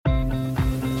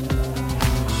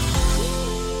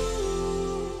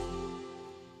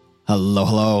Hello,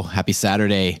 hello. Happy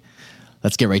Saturday.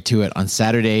 Let's get right to it. On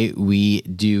Saturday, we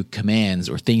do commands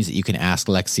or things that you can ask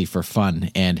Lexi for fun.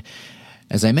 And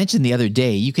as I mentioned the other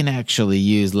day, you can actually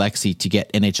use Lexi to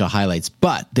get NHL highlights,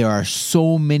 but there are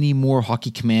so many more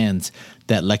hockey commands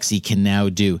that Lexi can now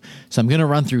do. So I'm going to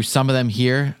run through some of them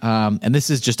here. And this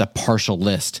is just a partial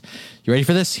list. You ready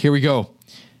for this? Here we go.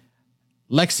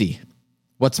 Lexi,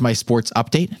 what's my sports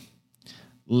update?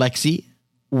 Lexi,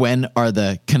 when are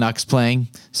the Canucks playing?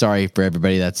 Sorry for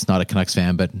everybody that's not a Canucks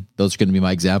fan, but those are going to be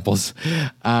my examples.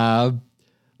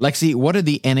 Lexi, what are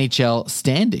the NHL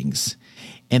standings?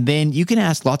 And then you can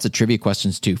ask lots of trivia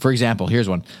questions too. For example, here's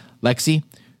one. Lexi,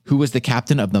 who was the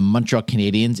captain of the Montreal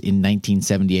Canadiens in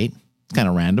 1978? It's kind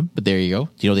of random, but there you go.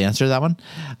 Do you know the answer to that one?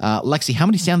 Lexi, how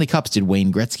many Stanley Cups did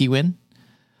Wayne Gretzky win?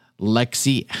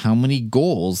 Lexi, how many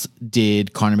goals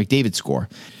did Connor McDavid score?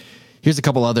 Here's a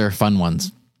couple other fun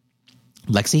ones.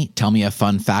 Lexi, tell me a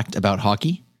fun fact about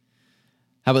hockey.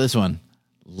 How about this one?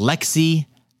 Lexi,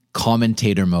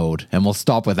 commentator mode. And we'll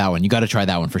stop with that one. You got to try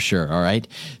that one for sure. All right.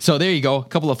 So there you go. A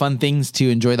couple of fun things to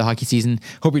enjoy the hockey season.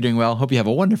 Hope you're doing well. Hope you have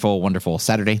a wonderful, wonderful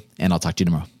Saturday. And I'll talk to you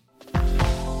tomorrow.